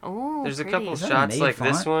font. Ooh, There's a pretty. couple Is that a shots May like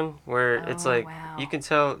this font? one where it's Oh, like wow. you can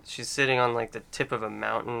tell she's sitting on like the tip of a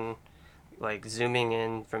mountain, like zooming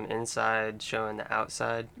in from inside, showing the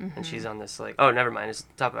outside, and she's on this like never mind, it's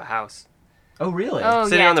the top of a house. Oh really? Oh,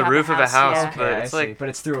 Sitting yeah, on the top roof of a house, yeah. Okay, but I it's see. like but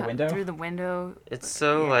it's through a Cut window. Through the window. it's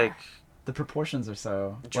so Yeah. like The proportions are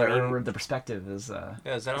so. Dream- Or the perspective is. Yeah,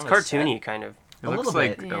 is that it's on a set? cartoony kind of. It A looks little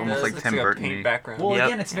like bit. Yeah. almost It like looks Tim a Burton. paint background. Well, Yep.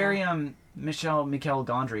 again, it's very Michel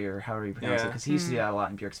Gondry or however you pronounce it, Yeah. because he used to do that a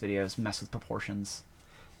lot in Björk's videos, mess with proportions.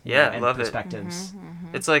 Yeah, and love it. perspectives.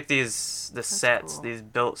 It's like the sets, cool. these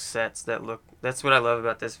built sets that look. That's what I love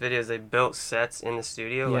about this video is they built sets in the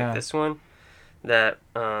studio Yeah. like this one, that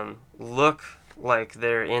look like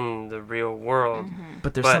they're in the real world,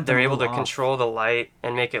 But there's but something they're a able to little off. control the light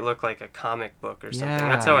and make it look like a comic book or something. Yeah.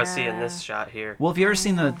 That's how I see it in this Yeah. shot here. Well, have you ever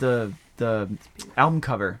seen the album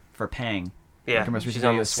cover for Pang? Yeah, Like her most recent she's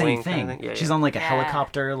on video, the same swing thing. kind of thing. Yeah, She's yeah. on like a Yeah.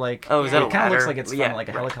 helicopter, like Oh, is that it a kind of looks ladder? like it's from Yeah, like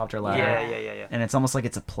a right. helicopter ladder, Yeah. and it's almost like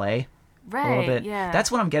it's a play Right. a little bit. Yeah.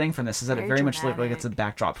 That's what I'm getting from this is that it Very very much looks like it's a dramatic.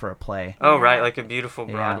 backdrop for a play. Oh, Yeah. right, like a beautiful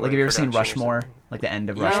Yeah, Broadway. like have you ever seen production or Rushmore? something. Like the end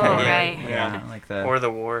of Oh, Rushmore. right. Yeah, like the Or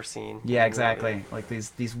the war scene. yeah, exactly. Like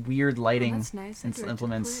these weird Oh, lighting that's nice. I and directed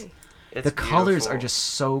implements. play. It's The colors are beautiful. just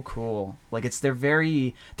so cool. Like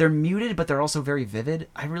they're muted, but they're also very vivid.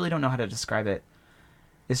 I really don't know how to describe it.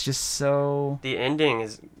 It's just so. The ending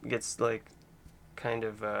gets like kind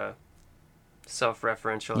of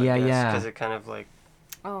self-referential, Yeah, I guess, yeah. because it kind of like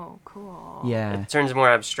Oh, cool. Yeah. it turns more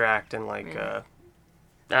abstract and like Yeah.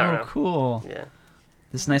 I don't Oh, know. cool. Yeah.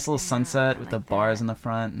 This nice little Yeah, sunset I with like the that. bars in the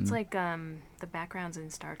front. And, It's like the backgrounds in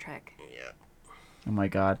Star Trek. Yeah. oh my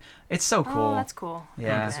god, it's so cool. Oh, that's cool. I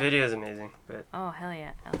Yeah. like This that. video is amazing, but Oh, hell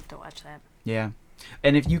yeah. I'll have to watch that. Yeah,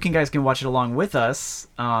 and if you guys can watch it along with us,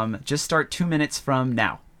 just start 2 minutes from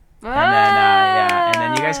now, and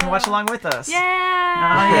then you guys can watch along with us. Yeah.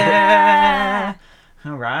 Oh yeah!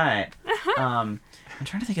 All right. I'm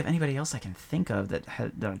trying to think of anybody else I can think of that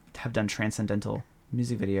have done transcendental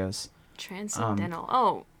music videos. Transcendental.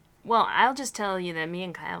 Oh, well, I'll just tell you that me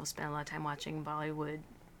and Kyle spent a lot of time watching Bollywood.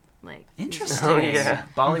 Like music Interesting. Oh, videos. yeah.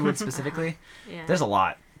 Bollywood specifically. Yeah. There's a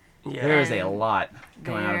lot. yeah. There is a lot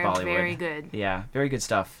going on in They're Bollywood. very good. Yeah, very good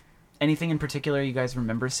stuff. Anything in particular you guys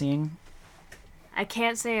remember seeing? I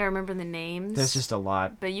can't say I remember the names. There's just a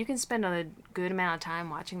lot. But you can spend a good amount of time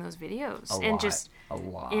watching those videos A and lot. just A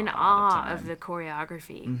lot. in of awe time. of the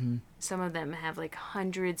choreography. Mhm. Some of them have like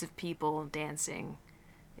hundreds of people dancing,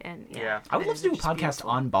 and Yeah. I would love to do a just podcast beautiful.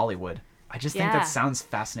 on Bollywood. I just think Yeah. that sounds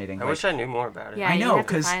fascinating. I wish I knew more about it. Yeah, I you'd know, have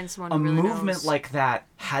to because find someone a who really movement knows. like that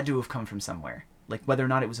had to have come from somewhere. Like whether or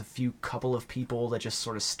not it was a few couple of people that just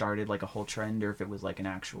sort of started like a whole trend, or if it was like an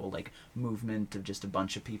actual like movement of just a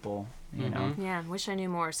bunch of people. You know, Yeah, wish I knew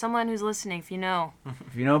more. Someone who's listening, if you know,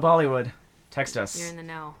 if you know Bollywood, text us. you're in the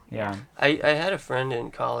know. Yeah. I had a friend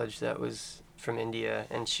in college that was from India,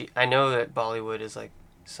 and I know that Bollywood is like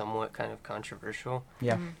somewhat kind of controversial.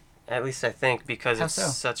 Yeah. At least I think, because How it's so?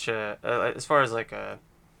 such a as far as like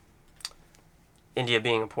India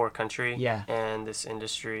being a poor country, Yeah. and this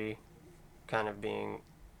industry kind of being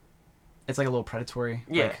It's like a little predatory,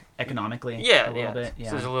 Yeah. like economically, Yeah, a little yeah. bit. So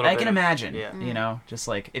Yeah, there's a little I bit can of- imagine. yeah. You know, just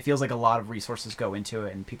like it feels like a lot of resources go into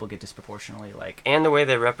it, and people get disproportionately like. and the way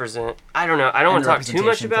they represent. I don't know. I don't And want the to talk too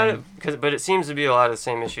much about representation it, but it seems to be a lot of the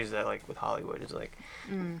same issues that like with Hollywood is like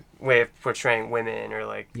way of portraying women, or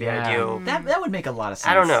like the ideal. That would make a lot of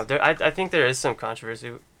sense. I don't know. I think there is some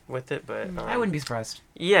controversy with it, but I wouldn't be surprised.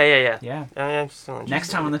 Yeah. Yeah. I'm still interested. Next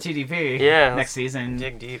time on the TDP. Yeah, Next season.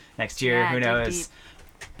 dig deep. Next year. Yeah, Who dig knows? deep.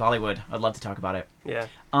 Bollywood. I'd love to talk about it. Yeah.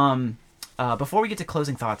 Before we get to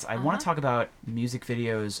closing thoughts, I Uh-huh. want to talk about music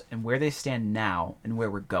videos and where they stand now and where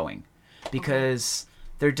we're going, because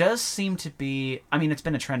there does seem to be. I mean, it's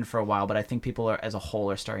been a trend for a while, but I think people are, as a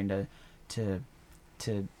whole, are starting to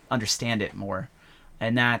understand it more,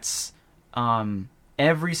 and that's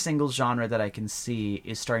every single genre that I can see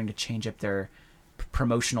is starting to change up their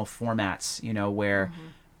promotional formats. You know, where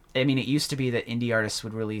I mean, it used to be that indie artists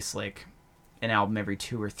would release like an album every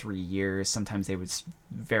 2 or 3 years. Sometimes they would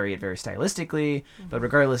vary it very stylistically, but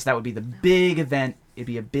regardless, that would be the big event. It'd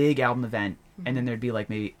be a big album event, and then there'd be like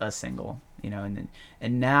maybe a single, you know.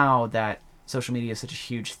 And now that social media is such a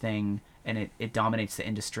huge thing, and it dominates the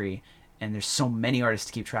industry, and there's so many artists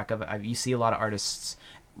to keep track of. You see a lot of artists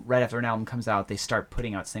right after an album comes out, they start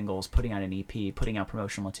putting out singles, putting out an EP, putting out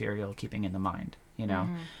promotional material, keeping in the mind, you know.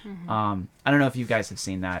 I don't know if you guys have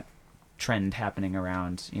seen that trend happening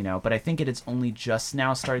around, you know, but I think it's only just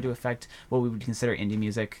now started to affect what we would consider indie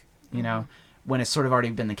music, you know, when it's sort of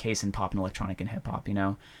already been the case in pop and electronic and hip hop, you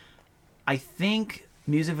know. I think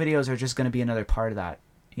music videos are just going to be another part of that,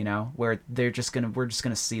 you know, where we're just going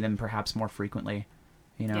to see them perhaps more frequently,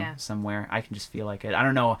 you know, Yeah. somewhere. I can just feel like it. I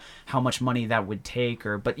don't know how much money that would take,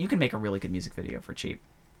 but you can make a really good music video for cheap,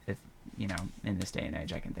 if, you know, in this day and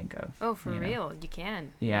age I can think of. Oh, for you know. real, you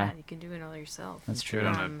can. Yeah. You can do it all yourself. That's Do true. it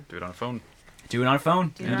on a phone. Do it on a phone.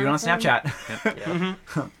 Do Do it it on on a phone. Snapchat.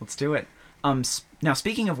 Yeah. Let's do it. Now,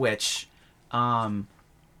 speaking of which,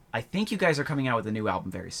 I think you guys are coming out with a new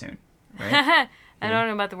album very soon, right? I don't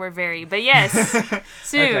know about the word very, but yes,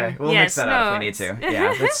 soon. Okay, we'll yes, mix that up if we need to.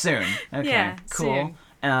 Yeah, but soon. Okay, Yeah, cool.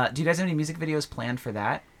 soon. Do you guys have any music videos planned for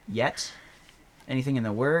that yet? Anything in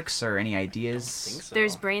the works or any ideas? think so.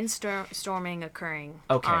 There's brainstorming occurring.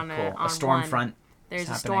 Okay, on cool. on A storm one. front. There's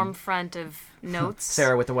a happening. storm front of notes.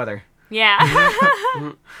 Sarah with the weather. Yeah.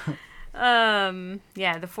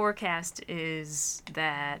 Yeah, the forecast is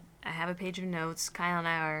that I have a page of notes. Kyle and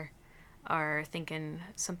I are thinking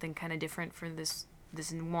something kind of different for this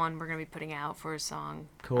one we're going to be putting out for a song.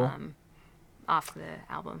 Cool. Off the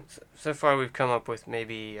album. So far, we've come up with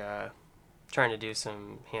maybe trying to do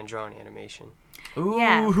some hand-drawn animation. Ooh.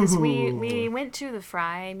 Yeah, because we went to the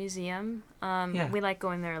Fry Museum. Yeah. We like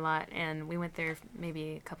going there a lot, and we went there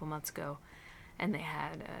maybe a couple months ago, and they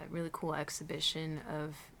had a really cool exhibition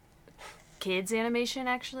of kids animation,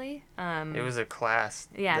 actually. It was a class.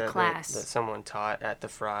 Yeah, that class. that someone taught at the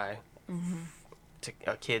Fry. To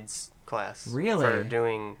a kids class. Really? For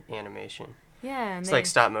doing animation. Yeah, and It's they, like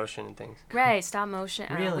stop motion and things. right, stop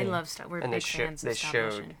motion. Really? We love stop. We're And they big fans they of stop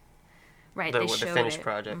showed motion. Right, the they the showed finished it.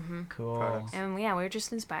 project. Cool. products. And yeah, we were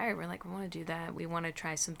just inspired. We're like, we want to do that. We want to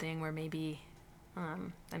try something where maybe, I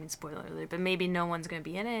mean, spoiler alert, but maybe no one's going to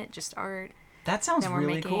be in it, just art. That sounds Then we're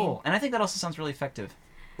really making- cool. And I think that also sounds really effective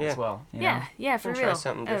Yeah. as well. You Yeah, know? yeah, for And real. try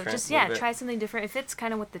something different Just a little yeah, bit. try something different. It fits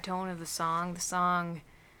kind of with the tone of the song. The song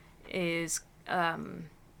is,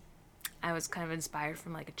 I was kind of inspired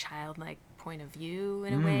from like a childlike point of view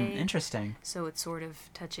in a way. Interesting. So it's sort of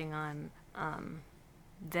touching on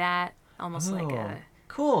that, almost like Oh, a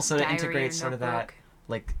cool. So to diary or integrate sort of that, notebook.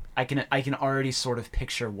 like I can already sort of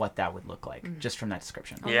picture what that would look like just from that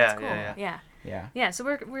description. Oh, Yeah, that's cool. yeah. yeah. Yeah. Yeah, so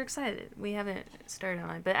we're excited. We haven't started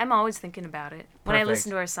on it, but I'm always thinking about it. When I Perfect.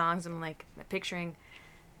 listen to our songs, I'm like picturing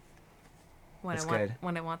what That's I want good.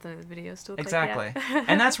 when I want the videos to look Exactly. like. Yeah.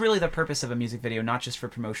 And that's really the purpose of a music video, not just for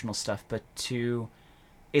promotional stuff, but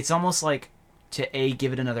it's almost like to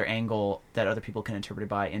give it another angle that other people can interpret it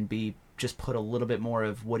by, and B, just put a little bit more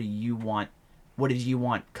of what did you want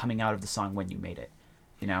coming out of the song when you made it.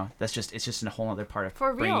 You know, it's just a whole other part of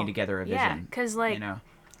For bringing real. together a vision. Yeah, because like you know,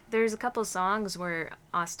 there's a couple songs where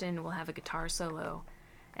Austin will have a guitar solo.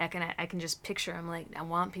 I can just picture him like I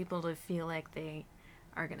want people to feel like they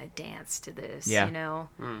are gonna dance to this, Yeah. you know,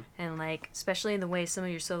 and like especially in the way some of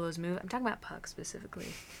your solos move. I'm talking about Puck specifically.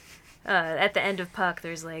 At the end of Puck,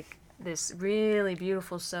 there's like this really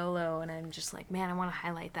beautiful solo, and I'm just like, man, I want to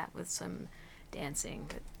highlight that with some dancing.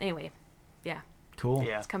 But anyway, yeah, cool.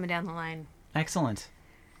 Yeah. it's coming down the line. Excellent.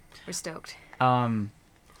 We're stoked.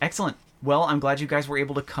 Excellent. Well, I'm glad you guys were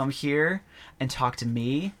able to come here and talk to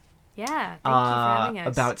me. Yeah, thank you for having us.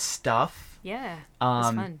 About stuff. Yeah, it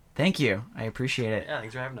was fun. Thank you. I appreciate it. Yeah,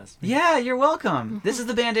 thanks for having us. Yeah, you're welcome. This is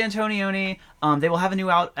the band Antonioni. They will have a new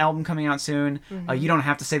album coming out soon. You don't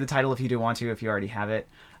have to say the title if you do want to, if you already have it.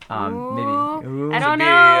 Maybe. Ooh. I don't know.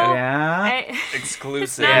 Yeah.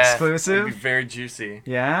 Exclusive. Exclusive. It'd be very juicy.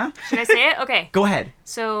 Yeah. Should I say it? Okay. Go ahead.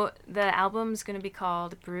 So the album's going to be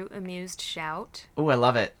called Brute Amused Shout. Oh, I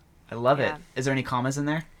love it. I love it. Yeah. Is there any commas in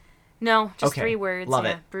there? No, just Okay. 3 words. Love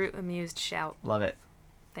yeah. it. Brute Amused Shout. Love it.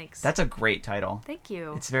 Thanks. That's a great title. Thank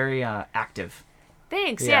you. It's very active.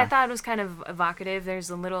 Thanks. Yeah. Yeah, I thought it was kind of evocative. There's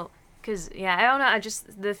a little, because, yeah, I don't know, I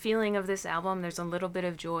just, the feeling of this album, there's a little bit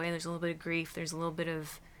of joy, there's a little bit of grief, there's a little bit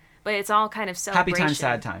of, but it's all kind of Happy celebration. times,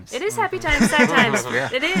 sad times. It is happy times, sad times. Yeah.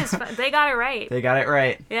 It is. They got it right. They got it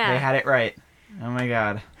right. Yeah. They had it right. Oh my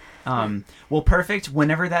god. Well, perfect.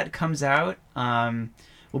 Whenever that comes out,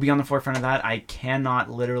 we'll be on the forefront of that. I cannot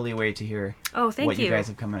literally wait to hear Oh, thank what you you. guys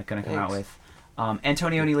have going to come out Thanks. with.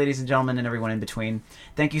 Antonioni, ladies and gentlemen, and everyone in between.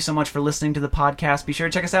 Thank you so much for listening to the podcast. Be sure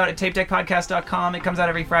to check us out at tapedeckpodcast.com. It comes out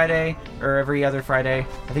every Friday, or every other Friday.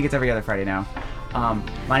 I think it's every other Friday now.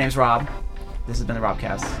 My name's Rob. This has been the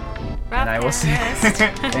Robcast. And I will see.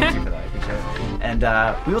 Robcast. Thank you for that. I appreciate it.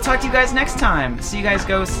 And we will talk to you guys next time. See you guys,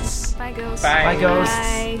 ghosts. Bye, ghosts. Bye. Bye, ghosts.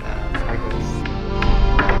 Bye.